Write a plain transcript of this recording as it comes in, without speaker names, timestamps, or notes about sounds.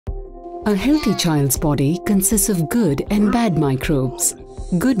A healthy child's body consists of good and bad microbes.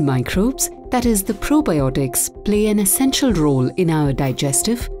 Good microbes, that is the probiotics, play an essential role in our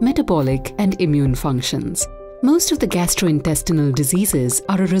digestive, metabolic and immune functions. Most of the gastrointestinal diseases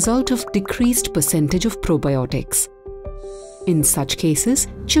are a result of decreased percentage of probiotics. In such cases,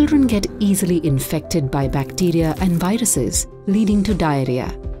 children get easily infected by bacteria and viruses, leading to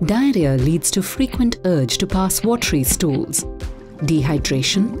diarrhea. Diarrhea leads to frequent urge to pass watery stools,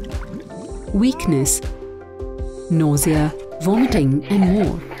 dehydration, weakness, nausea, vomiting and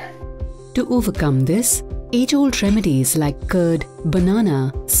more. To overcome this, age-old remedies like curd,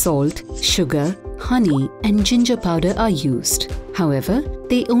 banana, salt, sugar, honey and ginger powder are used. However,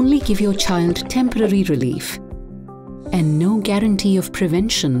 they only give your child temporary relief and no guarantee of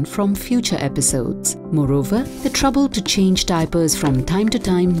prevention from future episodes. Moreover, the trouble to change diapers from time to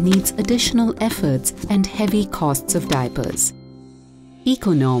time needs additional efforts and heavy costs of diapers.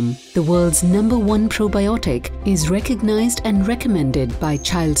 Econorm, the world's #1 probiotic, is recognized and recommended by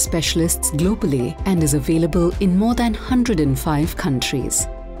child specialists globally and is available in more than 105 countries.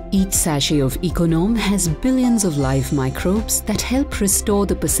 Each sachet of Econorm has billions of live microbes that help restore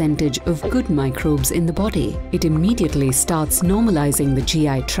the percentage of good microbes in the body. It immediately starts normalizing the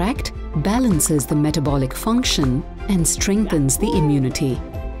GI tract, balances the metabolic function, and strengthens the immunity.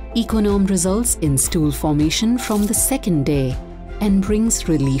 Econorm results in stool formation from the second day and brings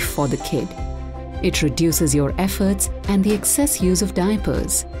relief for the kid. It reduces your efforts and the excess use of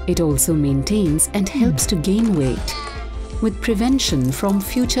diapers. It also maintains and helps to gain weight, with prevention from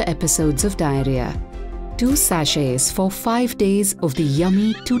future episodes of diarrhea. 2 sachets for 5 days of the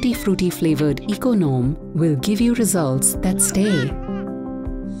yummy tutti frutti flavored Econorm will give you results that stay.